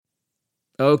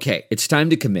Okay, it's time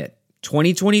to commit.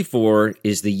 2024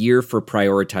 is the year for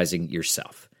prioritizing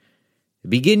yourself.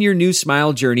 Begin your new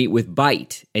smile journey with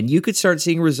Byte, and you could start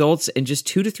seeing results in just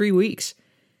 2 to 3 weeks.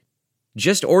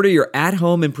 Just order your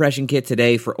at-home impression kit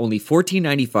today for only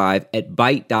 $14.95 at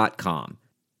Byte.com.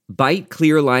 Byte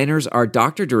clear liners are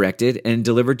doctor-directed and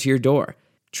delivered to your door.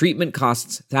 Treatment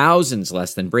costs thousands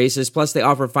less than braces, plus they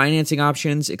offer financing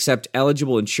options, accept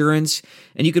eligible insurance,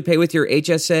 and you could pay with your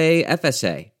HSA,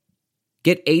 FSA.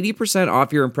 Get 80%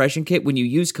 off your impression kit when you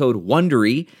use code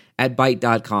WONDERY at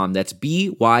Byte.com. That's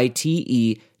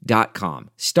BYTE.com.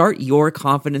 Start your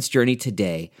confidence journey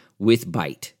today with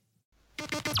Byte.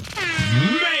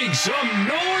 Make some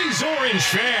noise, Orange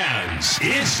fans!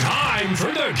 It's time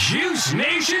for the Cuse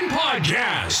Nation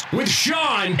Podcast with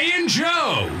Sean and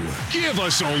Joe. Give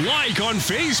us a like on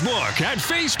Facebook at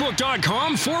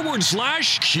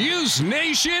facebook.com/Cuse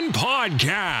Nation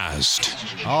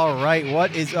Podcast. All right,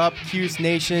 what is up, Cuse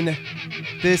Nation?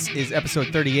 This is episode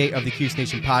 38 of the Cuse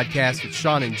Nation Podcast with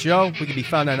Sean and Joe. We can be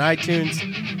found on iTunes,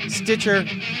 Stitcher,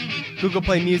 Google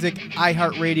Play Music,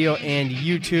 iHeartRadio, and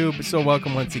YouTube. So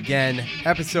welcome once again.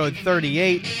 Episode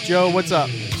 38. Joe, what's up?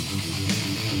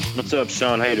 What's up,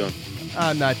 Sean? How you doing?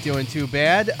 I'm not doing too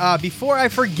bad. Before I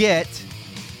forget,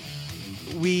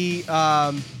 we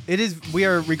are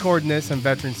recording this on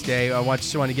Veterans Day. I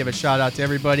just want to give a shout out to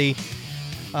everybody,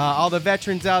 all the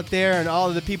veterans out there, and all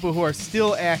of the people who are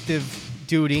still active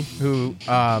duty, who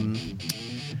are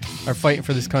fighting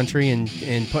for this country and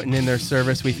putting in their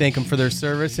service. We thank them for their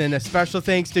service, and a special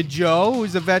thanks to Joe,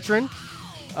 who's a veteran.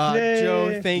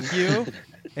 Joe, thank you.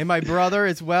 And my brother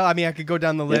as well. I mean, I could go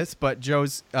down the list, but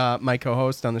Joe's my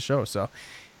co-host on the show. So,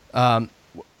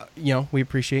 we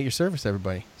appreciate your service,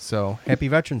 everybody. So, happy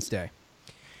Veterans Day.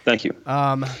 Thank you.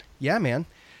 Yeah, man.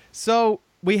 So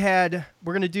we're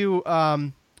gonna do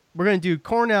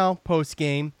Cornell post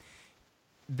game,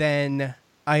 then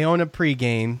Iona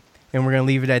pregame, and we're gonna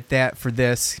leave it at that for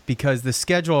this because the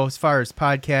schedule as far as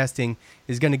podcasting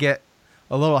is gonna get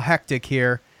a little hectic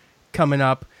here coming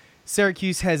up.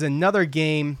 Syracuse has another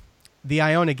game, the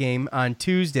Iona game, on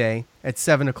Tuesday at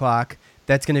 7 o'clock.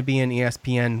 That's going to be an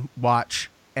ESPN Watch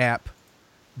app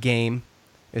game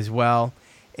as well.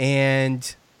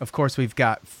 And, of course, we've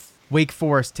got Wake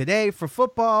Forest today for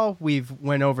football. We've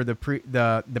went over the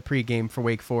pregame for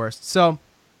Wake Forest. So,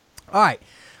 all right,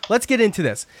 let's get into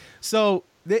this. So,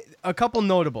 a couple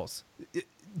notables. The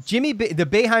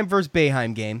Boeheim versus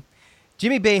Boeheim game.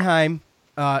 Jimmy Boeheim,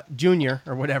 Jr.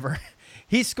 or whatever,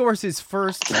 he scores his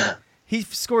first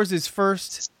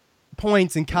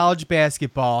points in college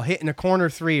basketball, hitting a corner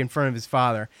three in front of his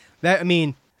father. That's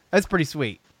pretty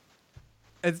sweet.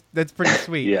 That's pretty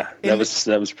sweet. Yeah,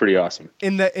 that was pretty awesome.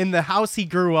 In the house he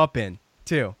grew up in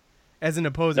too, as an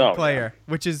opposing player,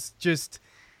 which is just,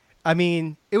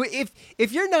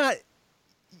 if you're not,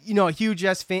 a huge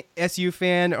SU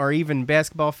fan or even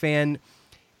basketball fan,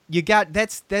 you got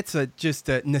that's just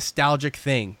a nostalgic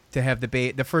thing to have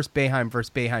the first Boeheim versus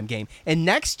Boeheim game. And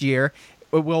next year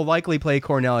we'll likely play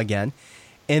Cornell again,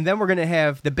 and then we're gonna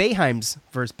have the Boeheims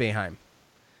versus Boeheim.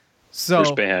 So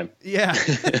first Boeheim. Yeah.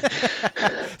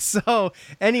 So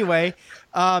anyway,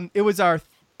 it was our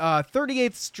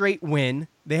 38th straight win.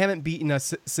 They haven't beaten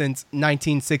us since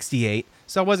 1968,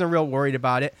 so I wasn't real worried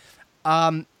about it.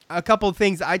 A couple of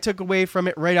things I took away from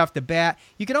it right off the bat.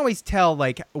 You can always tell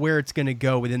where it's going to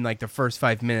go within the first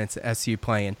 5 minutes of SU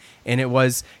playing, and it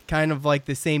was kind of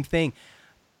the same thing.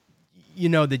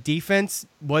 The defense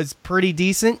was pretty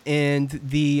decent, and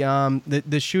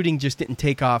the shooting just didn't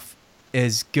take off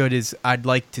as good as I'd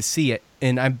like to see it,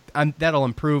 and that'll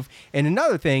improve. And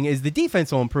another thing is the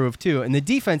defense will improve too, and the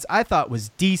defense I thought was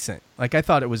decent. I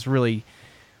thought it was really.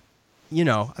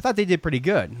 I thought they did pretty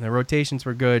good. The rotations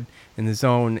were good in the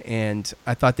zone, and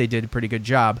I thought they did a pretty good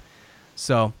job.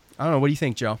 So, I don't know. What do you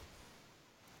think, Joe?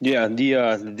 Yeah,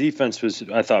 the defense was,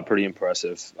 I thought, pretty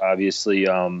impressive. Obviously,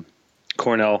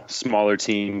 Cornell, smaller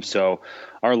team, so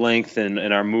our length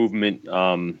and our movement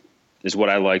is what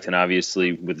I liked. And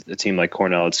obviously, with a team like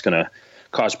Cornell, it's going to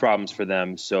cause problems for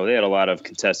them. So they had a lot of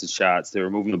contested shots. They were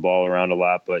moving the ball around a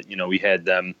lot, but, we had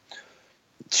them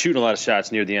shooting a lot of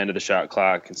shots near the end of the shot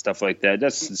clock and stuff like that.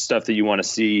 That's the stuff that you want to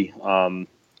see.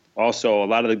 Also, a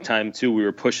lot of the time, too, we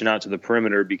were pushing out to the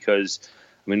perimeter because,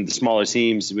 the smaller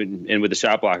teams and with the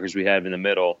shot blockers we have in the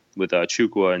middle with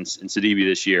Chukwu and Sidibe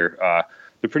this year,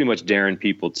 they're pretty much daring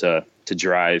people to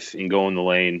drive and go in the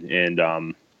lane.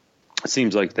 And it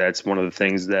seems like that's one of the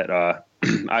things that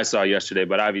I saw yesterday.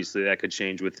 But obviously that could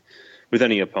change with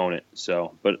any opponent.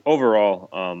 So, but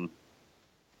overall,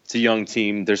 it's a young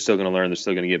team. They're still going to learn. They're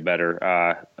still going to get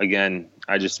better. Again,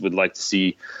 I just would like to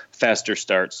see faster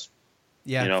starts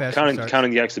Yeah, You know, faster starts.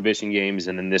 counting the exhibition games,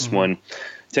 and then this one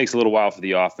takes a little while for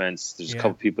the offense. There's a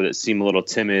couple people that seem a little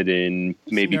timid and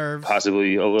maybe nerves.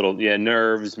 possibly a little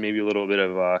nerves, maybe a little bit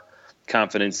of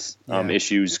confidence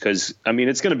issues. Because I mean,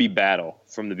 it's going to be battle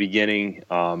from the beginning.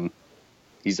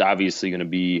 He's obviously going to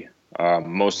be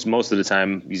most of the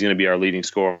time he's going to be our leading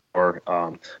scorer,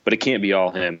 but it can't be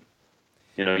all him.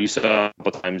 You know, you saw a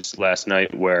couple times last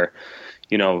night where,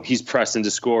 you know, he's pressing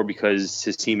to score because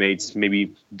his teammates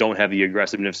maybe don't have the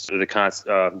aggressiveness or the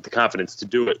confidence to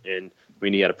do it. And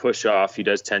when he had a push off, he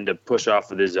does tend to push off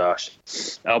with his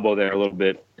elbow there a little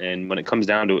bit. And when it comes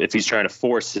down to it, if he's trying to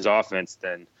force his offense,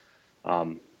 then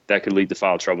that could lead to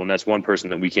foul trouble. And that's one person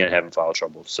that we can't have in foul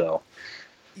trouble. So,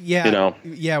 yeah, you know.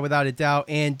 Yeah, without a doubt.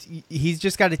 And he's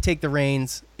just got to take the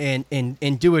reins and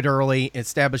do it early,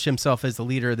 establish himself as the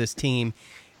leader of this team.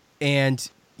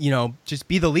 And, you know, just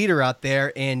be the leader out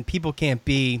there, and people can't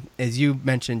be, as you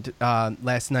mentioned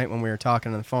last night when we were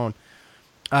talking on the phone.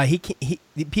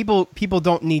 People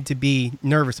don't need to be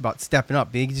nervous about stepping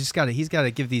up. He's got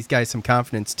to give these guys some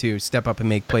confidence to step up and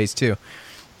make plays too.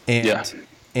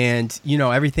 And you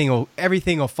know, everything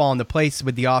will fall into place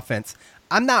with the offense.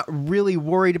 I'm not really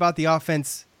worried about the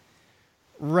offense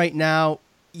right now.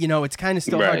 You know, it's kind of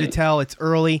still hard to tell. It's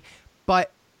early,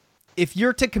 but if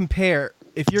you're to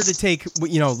take,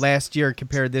 you know, last year and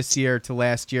compare this year to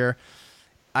last year,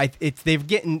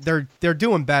 they're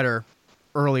doing better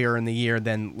earlier in the year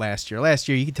than last year. Last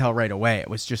year, you could tell right away it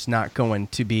was just not going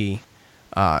to be,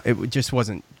 it just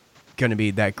wasn't going to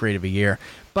be that great of a year.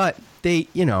 But they,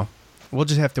 you know, we'll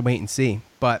just have to wait and see.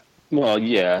 But well,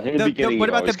 yeah. What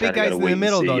about the big guys in the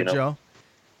middle, though, Joe?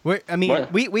 I mean,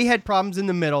 what? we had problems in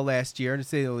the middle last year, to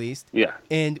say the least. Yeah.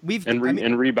 And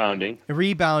rebounding.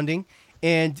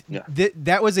 And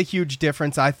that was a huge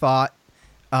difference, I thought,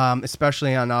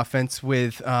 especially on offense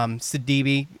with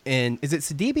Sidibe. And is it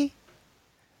Sidibe?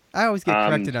 I always get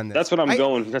corrected on this. That's what I'm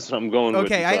going. That's what I'm going with.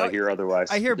 Until I hear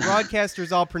otherwise. I hear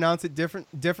broadcasters all pronounce it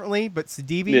differently, but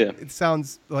Sidibe, it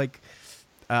sounds like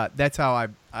that's how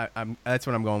I'm. That's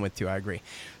what I'm going with too. I agree.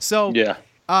 So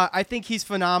I think he's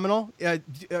phenomenal.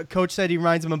 Coach said he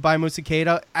reminds him of Bai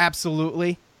Musakeda.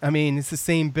 Absolutely. I mean, it's the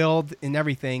same build and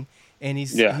everything. And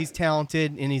he's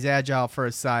talented and he's agile for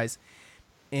his size.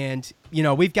 And, you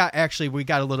know, we got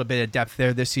a little bit of depth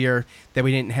there this year that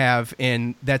we didn't have,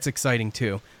 and that's exciting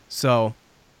too. So,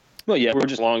 well, yeah, we're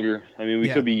just longer. I mean, we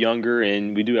could be younger,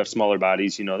 and we do have smaller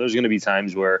bodies. You know, there's going to be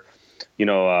times where, you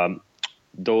know,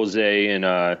 Doze and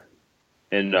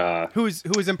who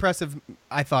was impressive,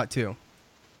 I thought too.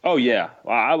 Oh yeah,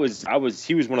 well,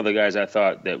 he was one of the guys I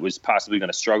thought that was possibly going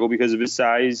to struggle because of his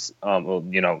size. Well,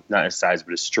 you know, not his size,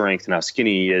 but his strength and how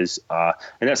skinny he is. And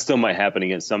that still might happen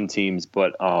against some teams,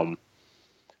 but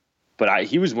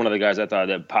he was one of the guys I thought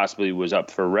that possibly was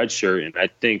up for a red shirt. And I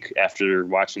think after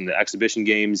watching the exhibition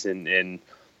games and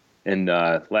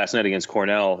last night against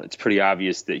Cornell, it's pretty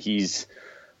obvious that he's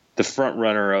the front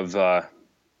runner of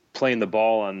playing the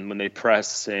ball on when they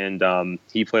press. And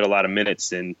he played a lot of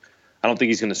minutes, and I don't think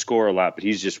he's going to score a lot, but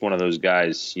he's just one of those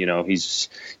guys. You know,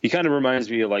 he kind of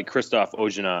reminds me of like Christoph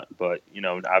Ojanot, but you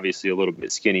know, obviously a little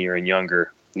bit skinnier and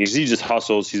younger. He just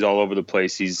hustles. He's all over the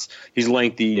place. He's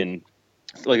lengthy, and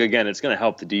like again, it's going to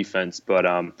help the defense. But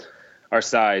our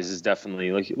size is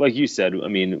definitely like you said. I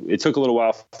mean, it took a little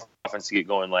while for offense to get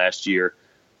going last year,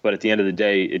 but at the end of the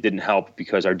day, it didn't help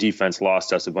because our defense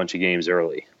lost us a bunch of games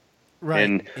early. Right.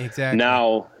 And exactly.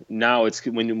 Now it's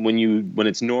when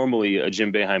it's normally a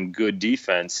Jim Boeheim good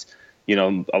defense, you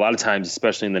know, a lot of times,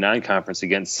 especially in the non-conference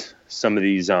against some of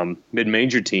these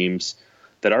mid-major teams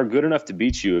that are good enough to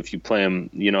beat you if you play them,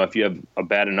 you know, if you have a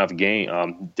bad enough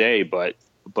game day, but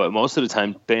most of the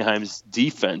time Boeheim's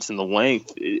defense and the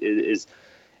length is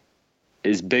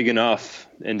big enough,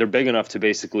 and they're big enough to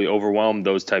basically overwhelm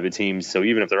those type of teams. So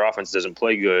even if their offense doesn't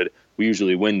play good, we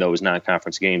usually win those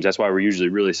non-conference games. That's why we're usually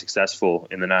really successful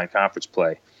in the non-conference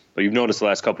play. But you've noticed the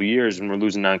last couple of years when we're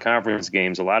losing non-conference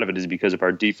games, a lot of it is because of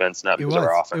our defense, not because of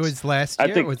our offense. It was last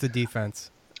year. It was the defense.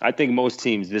 I think most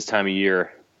teams this time of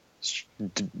year,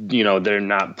 you know, they're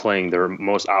not playing their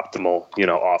most optimal, you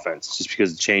know, offense just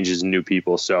because it changes and new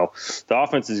people. So the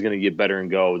offense is going to get better and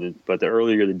go, but the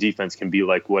earlier the defense can be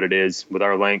like what it is with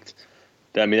our length,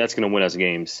 I mean, that's going to win us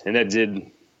games. And it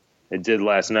did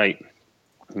last night.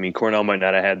 I mean, Cornell might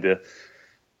not have had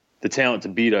the talent to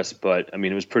beat us, but I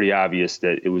mean, it was pretty obvious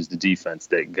that it was the defense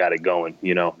that got it going,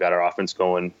 you know, got our offense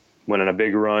going, went on a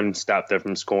big run, stopped them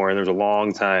from scoring. There was a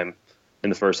long time in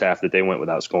the first half that they went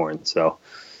without scoring. So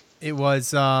it was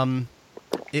from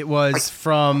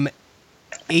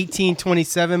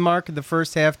 18:27 mark in the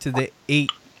first half to the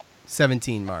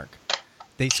 8:17 mark.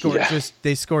 They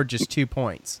scored just 2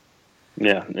 points.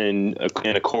 Yeah, in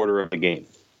a quarter of the game.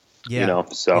 Yeah.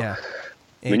 So yeah.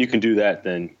 when you can do that,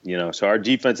 then, so our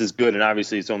defense is good, and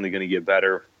obviously it's only going to get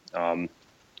better.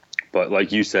 But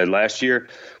like you said, last year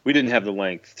we didn't have the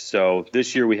length. So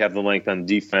this year we have the length on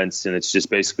defense, and it's just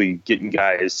basically getting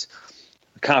guys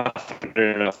confident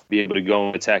enough to be able to go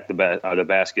and attack the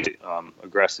basket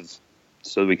aggressive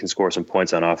so that we can score some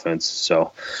points on offense.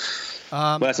 So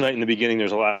last night in the beginning,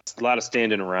 there's a lot of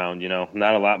standing around,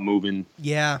 not a lot moving.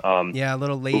 Yeah. A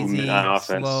little lazy, on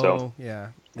offense, slow. so.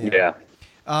 Yeah.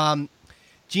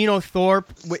 Geno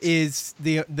Thorpe is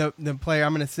the player.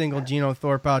 I'm going to single Geno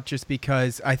Thorpe out just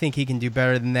because I think he can do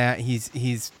better than that.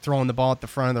 He's throwing the ball at the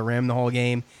front of the rim the whole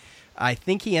game. I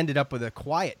think he ended up with a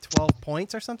quiet 12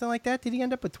 points or something like that. Did he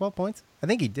end up with 12 points? I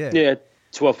think he did. Yeah,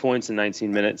 12 points in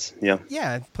 19 minutes. Yeah.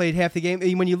 Yeah, played half the game.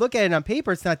 When you look at it on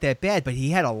paper, it's not that bad, but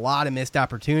he had a lot of missed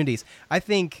opportunities. I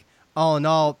think, all in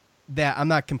all, that I'm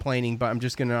not complaining, but I'm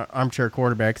just going to armchair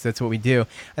quarterback because that's what we do.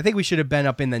 I think we should have been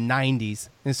up in the 90s,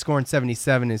 and scoring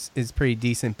 77 is pretty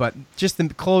decent. But just the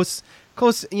close,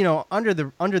 under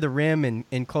the rim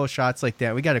and close shots like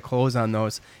that, we got to close on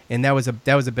those, and that was a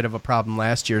bit of a problem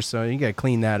last year. So you got to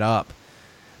clean that up.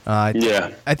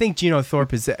 Yeah, I think Geno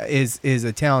Thorpe is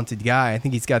a talented guy. I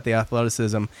think he's got the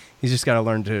athleticism. He's just got to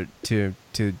learn to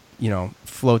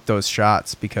float those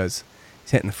shots because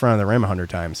he's hitting the front of the rim 100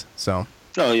 times. So.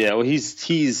 Oh yeah, well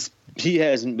he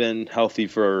hasn't been healthy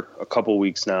for a couple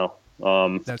weeks now,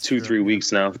 2-3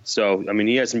 weeks now. So I mean,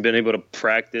 he hasn't been able to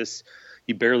practice.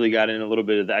 He barely got in a little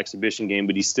bit of the exhibition game,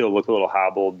 but he still looked a little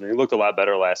hobbled. He looked a lot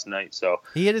better last night. So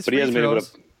he hit his but he hasn't free been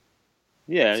throws. able to.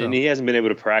 Yeah, So. and he hasn't been able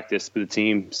to practice with the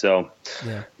team. So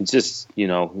it's just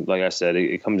like I said,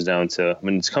 it comes down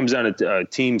to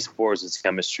team sports. It's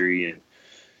chemistry, and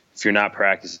if you're not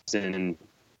practicing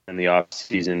in the off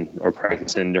season or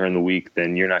practicing during the week,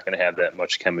 then you're not going to have that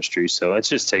much chemistry. So it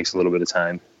just takes a little bit of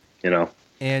time,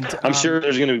 And I'm sure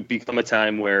there's going to become a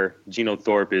time where Geno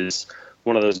Thorpe is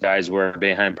one of those guys where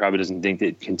Boeheim probably doesn't think that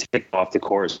it can take off the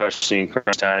court, especially in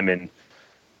crunch time. And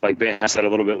like Boeheim said a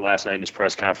little bit last night in his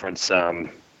press conference,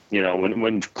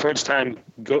 when crunch time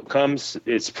comes,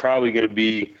 it's probably going to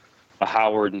be a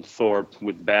Howard and Thorpe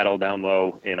with battle down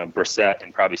low and a Brissett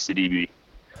and probably Sidibe.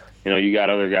 You got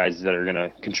other guys that are going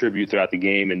to contribute throughout the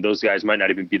game, and those guys might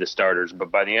not even be the starters. But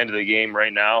by the end of the game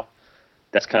right now,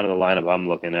 that's kind of the lineup I'm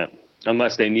looking at.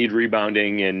 Unless they need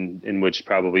rebounding, in which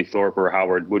probably Thorpe or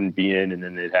Howard wouldn't be in, and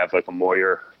then they'd have like a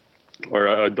Moyer or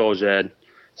a Doljad.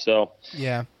 So,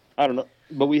 yeah, I don't know.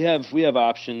 But we have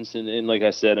options, and like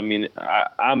I said, I mean,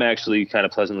 I'm actually kind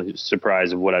of pleasantly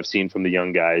surprised of what I've seen from the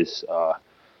young guys.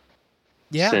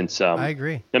 Since I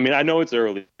agree. I mean, I know it's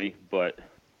early, but...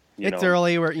 It's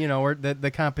early. We're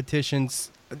the competition's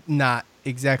not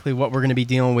exactly what we're going to be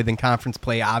dealing with in conference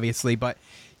play, obviously. But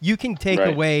you can take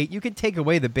away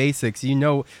the basics.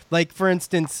 Like for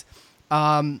instance,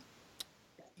 on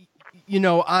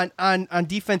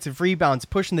defensive rebounds,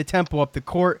 pushing the tempo up the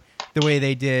court the way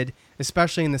they did,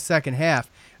 especially in the second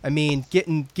half. I mean,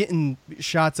 getting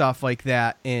shots off like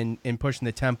that and pushing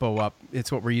the tempo up.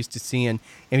 It's what we're used to seeing, and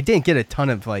we didn't get a ton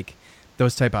of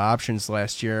those type of options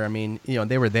last year. I mean,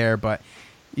 they were there, but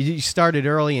you started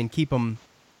early and keep them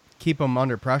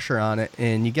under pressure on it,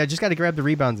 and you just got to grab the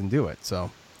rebounds and do it.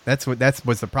 So that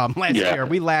was the problem last year.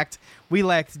 We were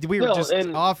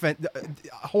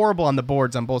horrible on the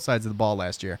boards on both sides of the ball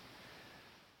last year.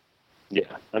 Yeah,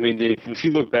 I mean, if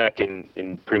you look back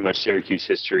in pretty much Syracuse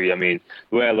history, I mean,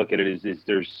 the way I look at it is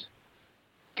there's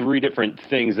three different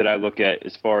things that I look at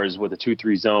as far as what the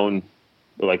 2-3 zone.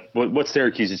 Like what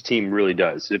Syracuse's team really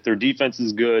does. If their defense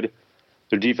is good,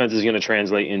 their defense is going to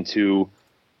translate into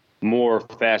more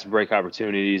fast break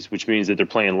opportunities, which means that they're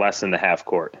playing less in the half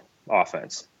court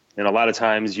offense. And a lot of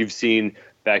times you've seen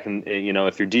back in,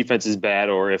 if your defense is bad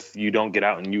or if you don't get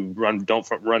out and you don't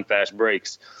run fast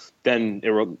breaks, then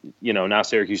now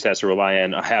Syracuse has to rely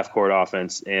on a half court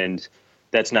offense, and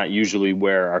that's not usually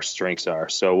where our strengths are.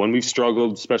 So when we've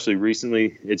struggled, especially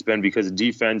recently, it's been because of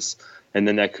defense. And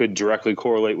then that could directly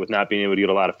correlate with not being able to get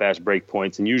a lot of fast break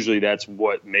points. And usually that's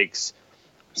what makes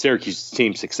Syracuse's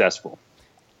team successful.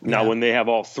 Now, when they have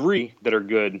all three that are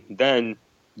good, then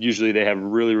usually they have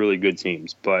really, really good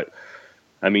teams. But,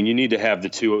 I mean, you need to have the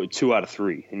two out of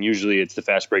three. And usually it's the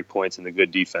fast break points and the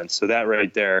good defense. So that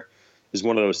right there is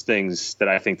one of those things that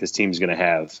I think this team's going to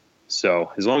have.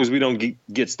 So as long as we don't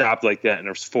get stopped like that and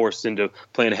are forced into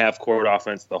playing half-court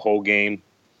offense the whole game,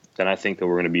 then I think that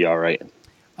we're going to be all right.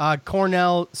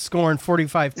 Cornell scoring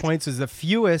 45 points is the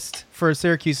fewest for a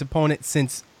Syracuse opponent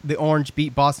since the Orange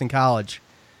beat Boston College,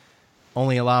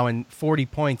 only allowing 40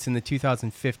 points in the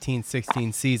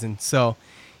 2015-16 season. So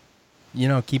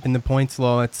keeping the points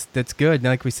low. That's good.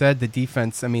 Like we said, the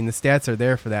defense. I mean, the stats are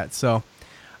there for that. So,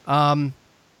 all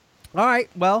right.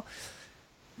 Well,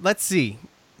 let's see.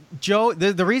 Joe,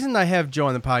 the reason I have Joe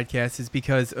on the podcast is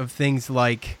because of things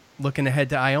like looking ahead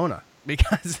to Iona,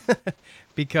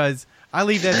 because I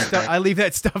leave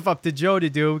that stuff up to Joe to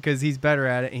do because he's better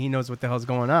at it and he knows what the hell's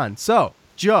going on. So,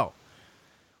 Joe,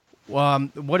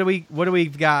 what do we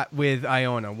got with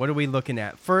Iona? What are we looking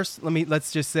at? First,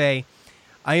 let's just say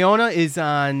Iona is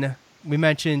on. We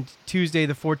mentioned Tuesday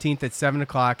the 14th at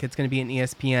 7:00. It's going to be an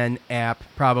ESPN app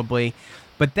probably,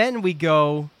 but then we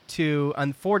go to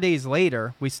on 4 days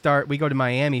later. We go to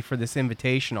Miami for this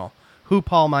invitational, Hoop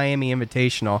Hall Miami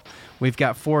Invitational. We've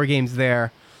got 4 games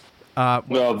there.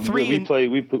 We play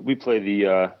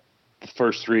the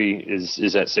first 3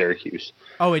 is at Syracuse.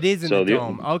 Oh, it is in the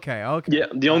Dome. Okay. Yeah,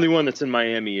 the only one that's in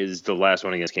Miami is the last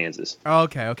one against Kansas.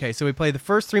 Okay. So we play the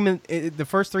first 3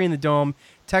 in the Dome: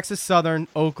 Texas Southern,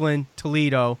 Oakland,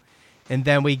 Toledo, and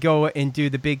then we go and do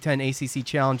the Big Ten ACC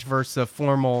Challenge versus a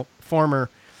former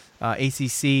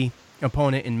ACC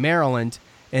opponent in Maryland,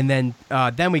 and then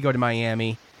we go to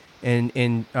Miami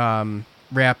and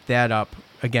wrap that up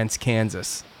against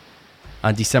Kansas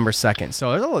on December 2nd.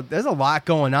 So there's a lot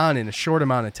going on in a short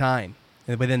amount of time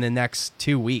within the next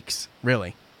 2 weeks,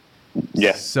 really.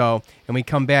 Yeah. So, and we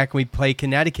come back and we play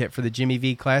Connecticut for the Jimmy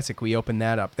V Classic. We open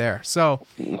that up there. So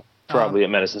probably at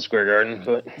Madison Square Garden,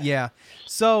 but yeah.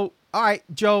 So, all right,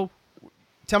 Joe,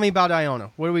 tell me about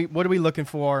Iona. What are we looking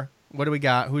for? What do we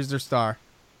got? Who's their star?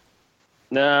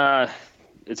 Nah,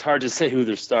 it's hard to say who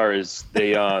their star is.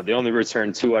 They only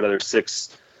returned 2 out of their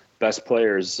 6 best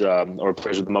players, or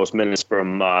players with the most minutes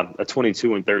from a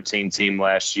 22-13 team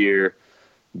last year.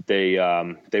 They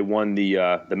won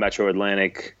the Metro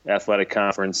Atlantic Athletic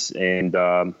Conference and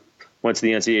went to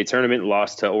the NCAA tournament.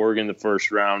 Lost to Oregon the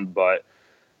first round, but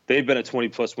they've been a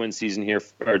 20-plus win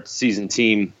season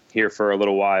team here for a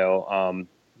little while.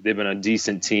 They've been a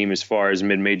decent team as far as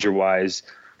mid-major wise.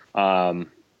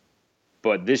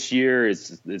 But this year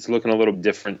it's looking a little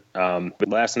different. But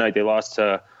last night they lost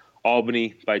to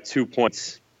Albany by 2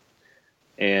 points,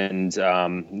 and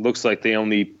looks like they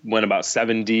only went about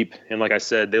 7 deep. And like I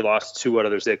said, they lost 2 out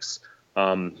of their 6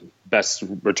 best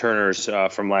returners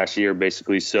from last year,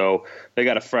 basically. So they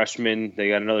got a freshman, they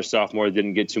got another sophomore that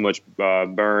didn't get too much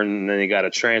burn, and then they got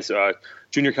a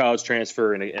junior college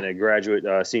transfer and a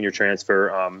graduate senior transfer.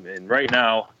 And right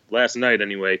now, last night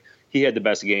anyway, he had the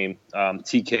best game.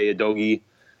 TK Adogi,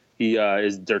 he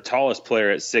is their tallest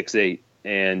player at 6'8",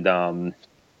 and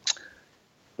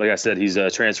like I said, he's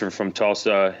a transfer from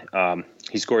Tulsa.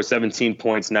 He scored 17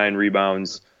 points, 9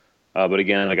 rebounds. But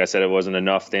again, like I said, it wasn't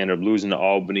enough. They ended up losing to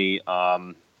Albany.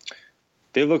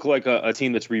 They look like a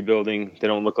team that's rebuilding. They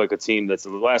don't look like a team that's –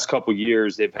 the last couple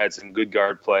years they've had some good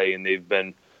guard play, and they've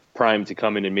been primed to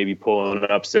come in and maybe pull an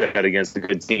upset against a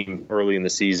good team early in the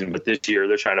season. But this year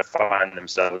they're trying to find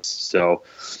themselves. So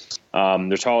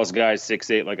their tallest guy is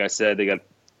 6'8", like I said. They got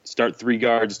start 3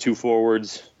 guards, 2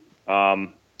 forwards.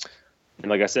 And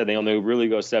like I said, they only really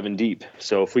go 7 deep.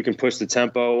 So if we can push the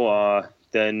tempo,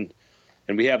 then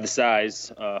and we have the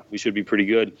size, we should be pretty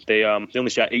good. They only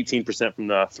shot 18% from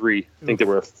the 3. I think they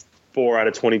were 4 out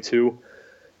of 22.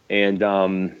 And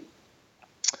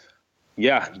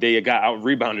they got out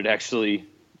rebounded actually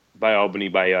by Albany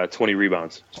by 20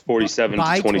 rebounds, 47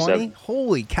 by to 27. 20?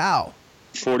 Holy cow!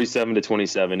 47 to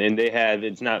 27, and they had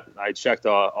I checked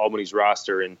Albany's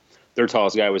roster, and their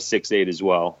tallest guy was 6'8" as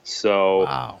well. So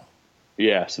wow.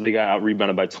 Yeah, so they got out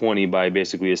rebounded by 20 by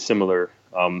basically a similar,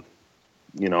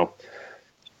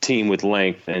 team with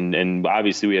length. And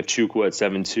obviously we have Chukwu at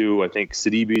 7'2". I think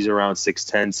Sidibe's around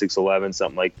 6'10", 6'11",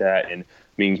 something like that. And I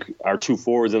mean, our 2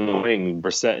 forwards in the wing,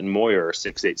 Brissett and Moyer, are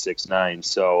 6'8", 6'9".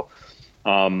 So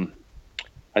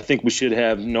I think we should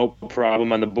have no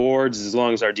problem on the boards. As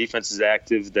long as our defense is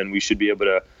active, then we should be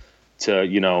able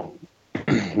to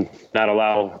not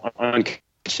allow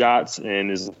shots.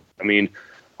 And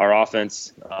our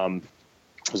offense,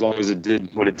 as long as it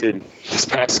did what it did this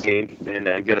past game and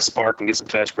get a spark and get some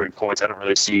fast break points, I don't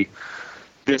really see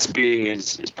this being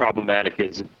as problematic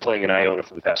as playing in Iona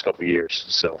for the past couple of years.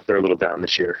 So they're a little down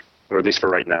this year, or at least for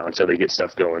right now, until they get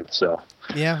stuff going. So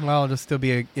yeah, well, it'll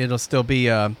still be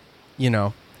another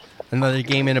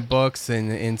game in the books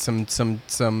and some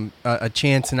a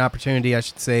chance and opportunity, I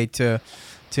should say, to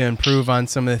improve on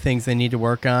some of the things they need to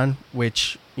work on,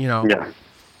 which yeah.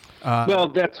 Well,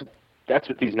 that's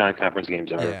what these non-conference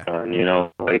games are. Yeah.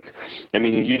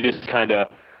 You just kind of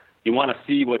you want to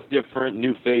see what's different,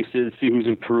 new faces, see who's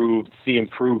improved, see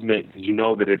improvement, because you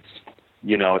know that it's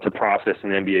a process in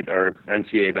NBA or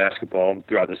NCAA basketball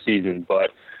throughout the season.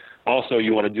 But also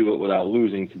you want to do it without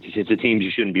losing to teams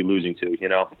you shouldn't be losing to, you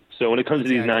know? So when it comes to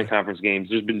these non-conference games,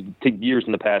 there's been years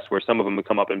in the past where some of them have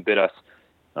come up and bit us.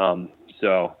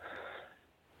 So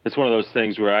it's one of those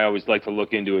things where I always like to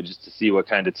look into it just to see what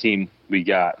kind of team we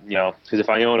got, you know, because if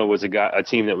Iona was a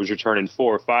team that was returning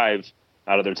 4 or 5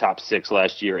 out of their top 6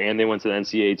 last year and they went to the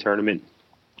NCAA tournament,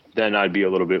 then I'd be a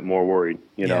little bit more worried,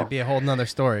 you know. Yeah, it'd be a whole nother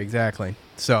story, exactly.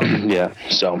 So yeah,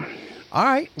 so. All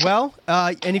right. Well,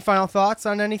 any final thoughts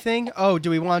on anything? Oh, do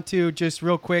we want to just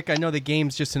real quick? I know the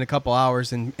game's just in a couple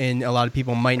hours, and a lot of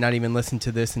people might not even listen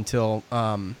to this until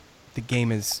the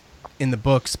game is in the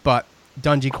books. But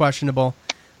Dungey questionable.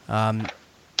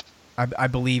 I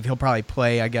believe he'll probably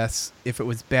play. I guess if it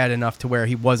was bad enough to where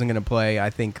he wasn't going to play, I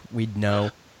think we'd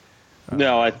know.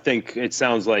 No, I think it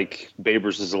sounds like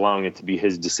Babers is allowing it to be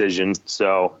his decision.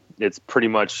 So it's pretty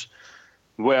much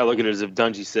the way I look at it is if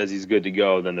Dungey says he's good to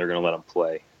go, then they're going to let him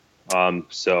play.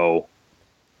 So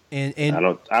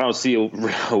and I don't see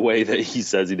a way that he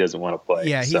says he doesn't want to play.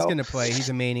 Yeah, he's going to play. He's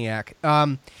a maniac.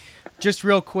 Just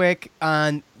real quick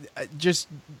on just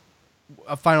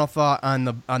a final thought on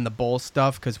the bowl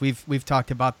stuff, because we've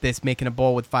talked about this, making a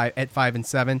bowl with 5 and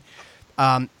 7.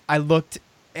 I looked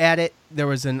at it. There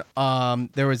was an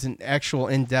actual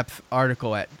in-depth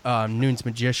article at Noon's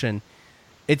Magician.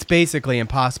 It's basically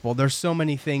impossible. There's so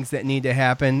many things that need to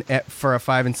happen for a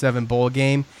 5 and 7 bowl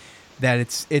game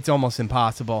that it's almost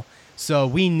impossible. So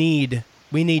we need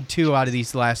 2 out of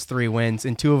these last 3 wins,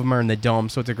 and 2 of them are in the Dome.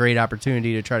 So it's a great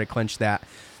opportunity to try to clinch that.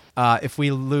 If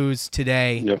we lose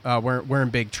today, yep. We're in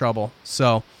big trouble.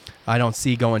 So I don't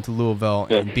see going to Louisville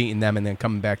and beating them and then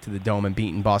coming back to the Dome and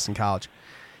beating Boston College,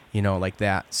 like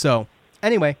that. So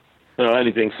anyway,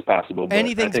 anything's possible.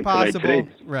 Anything's possible,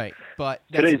 right? But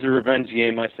today's a revenge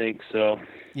game, I think. So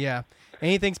yeah,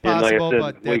 anything's possible. And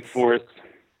like I said, but Wake Forest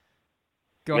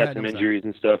got some injuries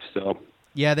and stuff. So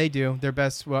yeah, they do. Their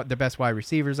best wide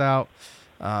receivers out.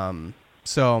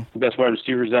 So the best wide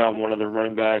receivers out. One of their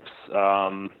running backs.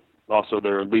 Also,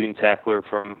 their leading tackler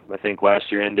from I think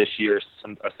last year and this year.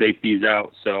 A safety's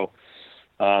out. So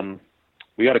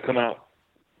we got to come out.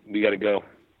 We got to go.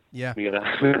 Yeah, we got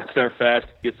to start fast,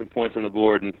 get some points on the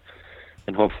board, and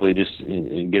hopefully just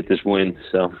get this win.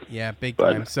 So yeah, big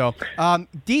time. So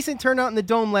decent turnout in the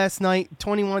Dome last night,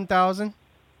 21,000.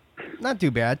 Not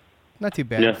too bad.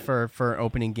 for an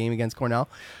opening game against Cornell.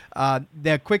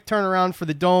 That quick turnaround for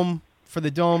the Dome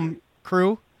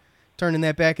crew, turning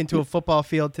that back into a football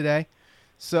field today.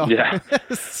 So yeah,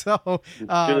 there's a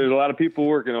lot of people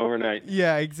working overnight.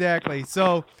 Yeah, exactly.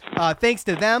 So thanks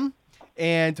to them.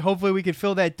 And hopefully we can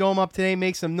fill that Dome up today,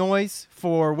 make some noise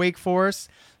for Wake Forest,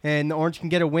 and the Orange can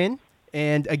get a win.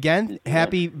 And again,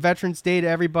 happy Veterans Day to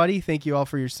everybody. Thank you all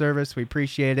for your service. We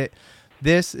appreciate it.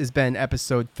 This has been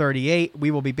episode 38.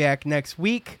 We will be back next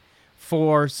week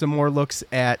for some more looks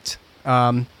at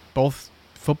both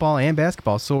football and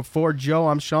basketball. So for Joe,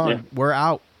 I'm Sean. Yeah. We're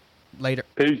out. Later.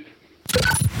 Peace.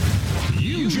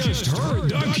 You just heard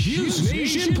the Cuse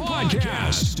Nation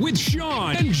podcast with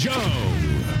Sean and Joe.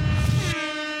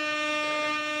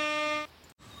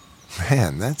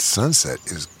 Man, that sunset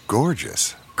is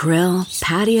gorgeous. Grill,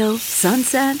 patio,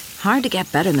 sunset. Hard to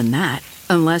get better than that.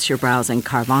 Unless you're browsing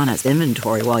Carvana's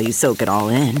inventory while you soak it all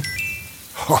in.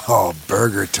 Oh,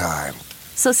 burger time.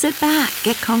 So sit back,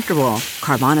 get comfortable.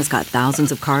 Carvana's got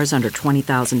thousands of cars under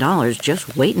 $20,000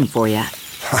 just waiting for you.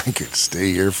 I could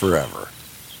stay here forever.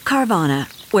 Carvana,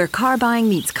 where car buying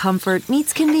meets comfort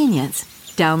meets convenience.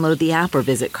 Download the app or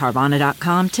visit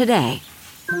Carvana.com today.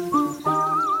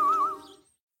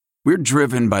 We're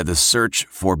driven by the search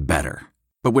for better.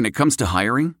 But when it comes to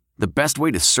hiring, the best way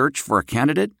to search for a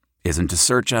candidate isn't to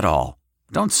search at all.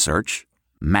 Don't search.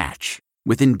 Match.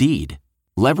 With Indeed.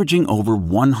 Leveraging over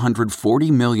 140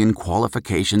 million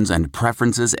qualifications and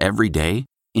preferences every day,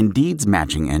 Indeed's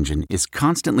matching engine is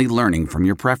constantly learning from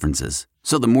your preferences.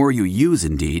 So the more you use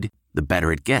Indeed, the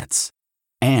better it gets.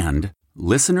 And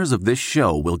listeners of this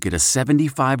show will get a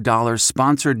 $75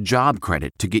 sponsored job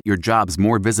credit to get your jobs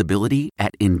more visibility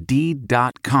at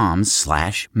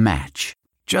Indeed.com/match.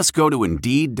 Just go to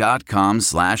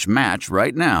Indeed.com/match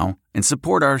right now and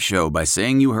support our show by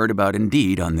saying you heard about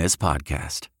Indeed on this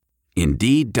podcast.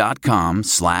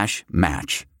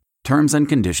 Indeed.com/match. Terms and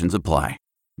conditions apply.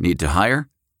 Need to hire?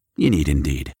 You need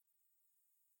Indeed.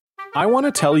 I want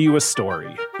to tell you a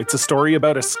story. It's a story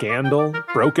about a scandal,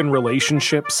 broken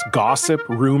relationships, gossip,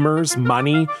 rumors,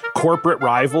 money, corporate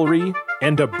rivalry,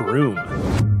 and a broom.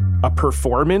 A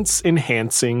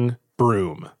performance-enhancing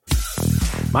broom.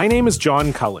 My name is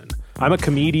John Cullen. I'm a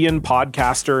comedian,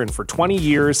 podcaster, and for 20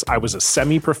 years, I was a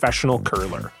semi-professional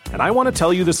curler. And I want to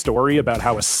tell you the story about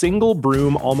how a single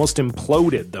broom almost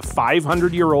imploded the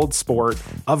 500-year-old sport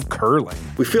of curling.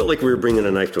 We felt like we were bringing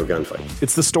a knife to a gunfight.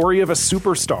 It's the story of a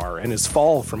superstar and his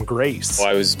fall from grace. Well,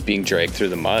 I was being dragged through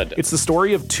the mud. It's the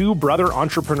story of two brother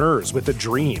entrepreneurs with a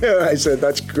dream. I said,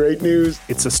 that's great news.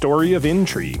 It's a story of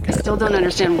intrigue. I still don't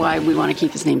understand why we want to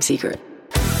keep his name secret.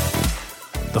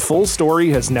 The full story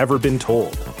has never been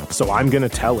told, so I'm going to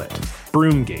tell it.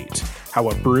 Broomgate, how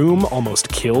a broom almost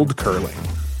killed curling.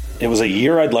 It was a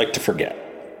year I'd like to forget.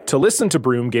 To listen to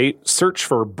Broomgate, search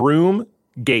for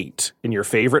Broomgate in your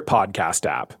favorite podcast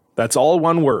app. That's all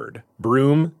one word,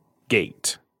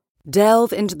 Broomgate.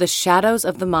 Delve into the shadows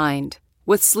of the mind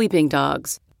with Sleeping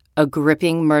Dogs, a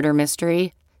gripping murder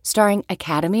mystery starring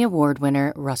Academy Award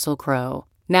winner Russell Crowe.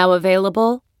 Now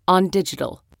available on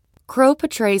digital. Crowe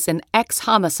portrays an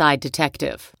ex-homicide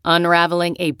detective,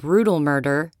 unraveling a brutal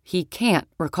murder he can't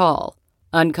recall.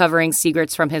 Uncovering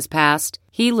secrets from his past,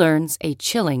 he learns a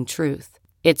chilling truth.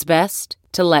 It's best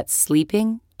to let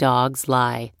sleeping dogs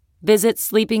lie. Visit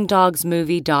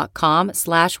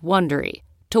sleepingdogsmovie.com/Wondery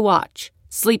to watch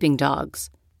Sleeping Dogs,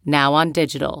 now on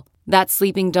digital. That's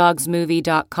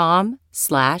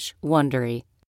sleepingdogsmovie.com/Wondery.